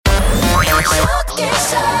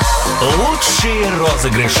Лучшие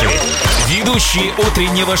розыгрыши. Ведущие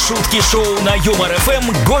утреннего шутки-шоу на Юмор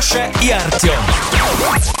ФМ Гоша и Артем.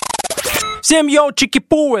 Всем йоу,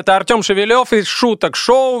 чики-пу, это Артем Шевелев из Шуток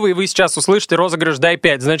Шоу, и вы сейчас услышите розыгрыш «Дай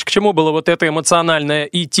 5». Значит, к чему было вот это эмоциональное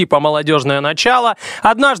и типа молодежное начало?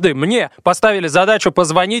 Однажды мне поставили задачу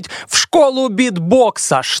позвонить в школу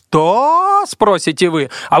битбокса. Что? Спросите вы.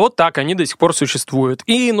 А вот так они до сих пор существуют.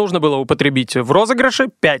 И нужно было употребить в розыгрыше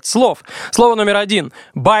 5 слов. Слово номер 1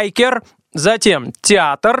 – байкер, затем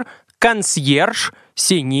театр, консьерж,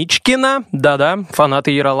 Синичкина, да-да,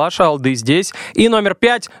 фанаты Ералаша, алды здесь. И номер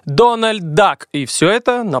 5 – Дональд Дак. И все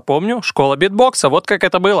это, напомню, школа битбокса. Вот как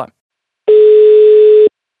это было.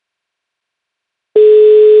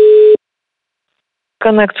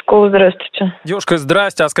 Коннект школа, здравствуйте. Девушка,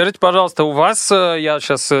 здрасте. А скажите, пожалуйста, у вас, я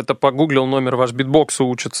сейчас это погуглил, номер ваш битбоксу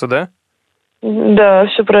учится, да? Да,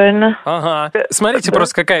 все правильно. Ага. Смотрите,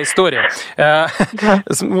 просто какая история.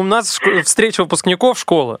 У нас встреча выпускников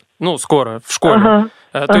школы. Ну, скоро, в школе.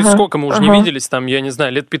 То есть сколько мы уже не виделись, там, я не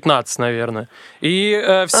знаю, лет 15, наверное.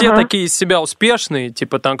 И все такие из себя успешные,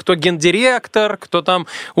 типа там, кто гендиректор, кто там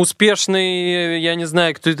успешный, я не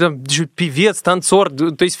знаю, кто там певец, танцор.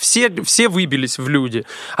 То есть все выбились в люди.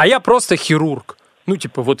 А я просто хирург. Ну,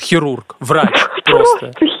 типа, вот хирург, врач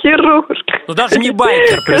просто. Хирург. Ну, даже не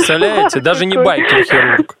байкер, представляете? Даже не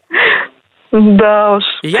байкер-хирург. Да уж.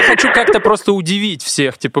 И я хочу как-то просто удивить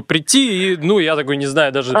всех, типа, прийти и, ну, я такой, не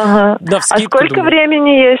знаю, даже навскидку. А сколько думаю.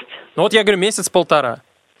 времени есть? Ну, вот я говорю, месяц-полтора.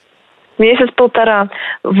 Месяц-полтора.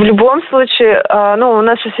 В любом случае, ну, у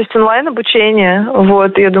нас сейчас есть онлайн-обучение,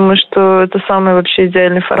 вот, я думаю, что это самый вообще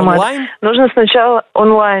идеальный формат. Онлайн? Нужно сначала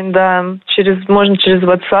онлайн, да, можно через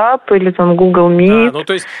WhatsApp или там Google Meet. Ну,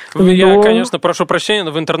 то есть, я, конечно, прошу прощения,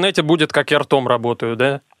 но в интернете будет, как я ртом работаю,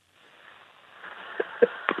 да?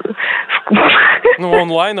 Ну,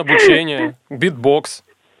 онлайн-обучение, битбокс.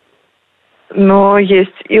 Но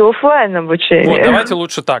есть и офлайн обучение. Вот, давайте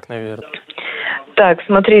лучше так, наверное. Так,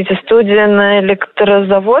 смотрите, студия на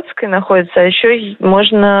Электрозаводской находится, а еще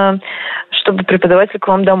можно, чтобы преподаватель к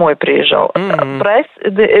вам домой приезжал. Прайс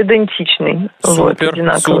идентичный. Супер,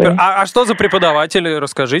 вот, супер. А что за преподаватели,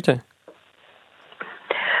 расскажите?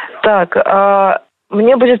 Так,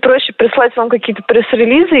 мне будет проще прислать вам какие-то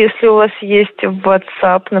пресс-релизы, если у вас есть в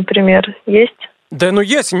WhatsApp, например. Есть? Да, ну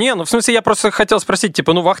есть, ну в смысле я просто хотел спросить,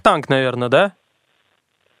 типа, ну Вахтанг, наверное, да?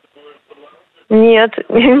 Нет.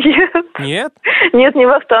 Нет? Нет, не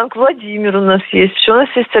Вахтанг, Владимир у нас есть. Еще у нас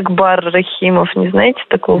есть Акбар Рахимов, не знаете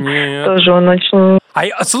такого? Нет. Тоже он очень...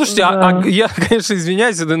 Слушайте, да. я, конечно,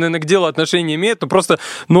 извиняюсь, это, наверное, к делу отношения имеет, но просто,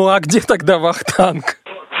 а где тогда Вахтанг?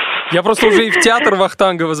 Я просто уже и в театр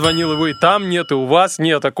Вахтангова звонил, его и там нет, и у вас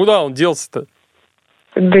нет. А куда он делся-то?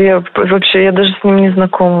 Да я даже с ним не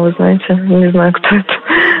знакома, вы знаете. Не знаю, кто это.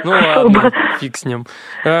 Ну ладно, фиг с ним.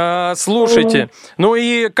 Слушайте, ну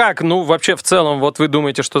и как, вообще в целом, вот вы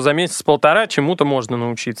думаете, что за месяц-полтора чему-то можно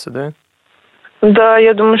научиться, да? Да,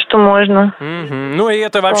 я думаю, что можно. Ну и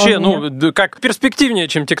это вообще, как перспективнее,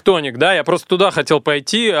 чем тектоник, да? Я просто туда хотел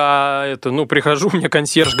пойти, а прихожу, мне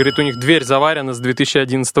консьерж говорит, у них дверь заварена с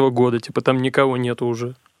 2011 года, типа там никого нету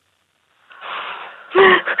уже.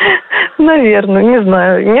 Наверное, не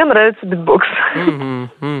знаю. Мне нравится битбокс.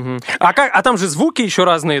 А там же звуки еще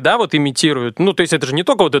разные, да, вот имитируют? Ну, то есть это же не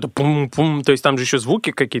только вот это пум-пум, то есть там же еще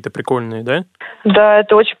звуки какие-то прикольные, да? Да,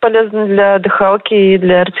 это очень полезно для дыхалки и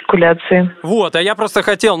для артикуляции. Вот, а я просто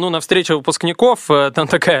хотел, на встрече выпускников, там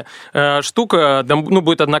такая штука,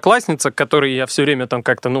 будет одноклассница, к которой я все время там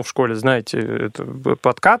как-то, в школе, знаете,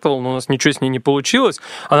 подкатывал, но у нас ничего с ней не получилось.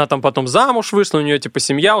 Она там потом замуж вышла, у нее, типа,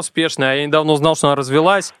 семья успешная, а я недавно узнал, что она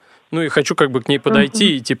развелась. И хочу как бы к ней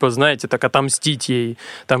подойти и, типа, знаете, так отомстить ей,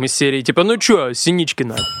 там, из серии, типа, чё,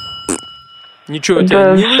 Синичкина? Ничего у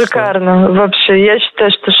тебя не вышло? Шикарно, вообще, я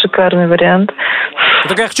считаю, что шикарный вариант.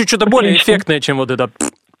 Так я хочу что-то более эффектное, чем вот это,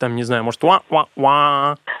 там, не знаю, может,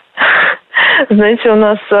 ва-ва-ва. Знаете, у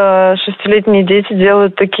нас 6-летние дети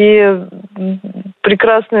делают такие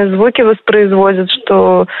прекрасные звуки, воспроизводят,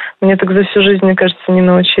 что мне так за всю жизнь, мне кажется, не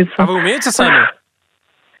научиться. А вы умеете сами?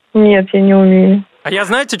 Нет, я не умею. А я,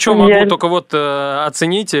 знаете, что могу только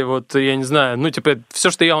оцените, я не знаю,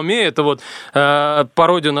 все, что я умею, это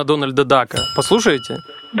пародию на Дональда Дака. Послушаете?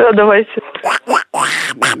 Да, давайте.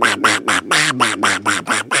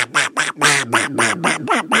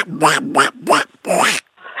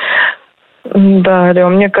 Да, Алло,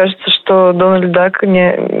 мне кажется, что что Дональд Дак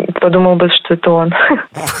не подумал бы, что это он.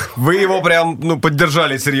 Вы его прям,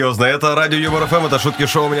 поддержали серьезно. Это радио Юмор ФМ, это шутки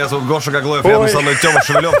шоу. Меня зовут Гоша Гаглоев, рядом со мной Тёма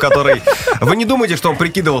Шевелев, который... Вы не думайте, что он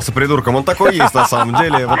прикидывался придурком, он такой есть на самом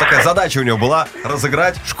деле. Вот такая задача у него была —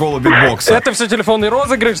 разыграть школу битбокса. Это все телефонный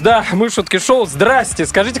розыгрыш, да, мы шутки шоу. Здрасте,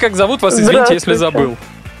 скажите, как зовут вас, извините, если забыл.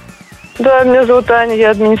 Да, меня зовут Аня,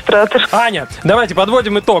 я администратор. Аня, давайте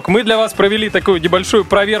подводим итог. Мы для вас провели такую небольшую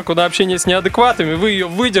проверку на общение с неадекватами. Вы ее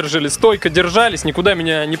выдержали, стойко держались, никуда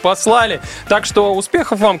меня не послали. Так что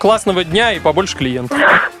успехов вам, классного дня и побольше клиентов.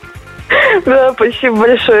 Да, спасибо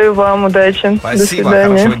большое вам, удачи. Спасибо,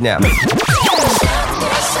 хорошего дня.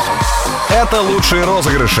 Это лучшие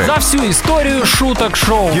розыгрыши За всю историю шуток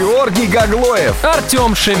шоу. Георгий Гаглоев,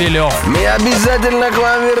 Артем Шевелев. Мы обязательно к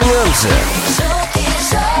вам вернемся.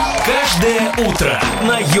 Каждое утро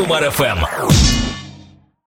на Юмор ФМ.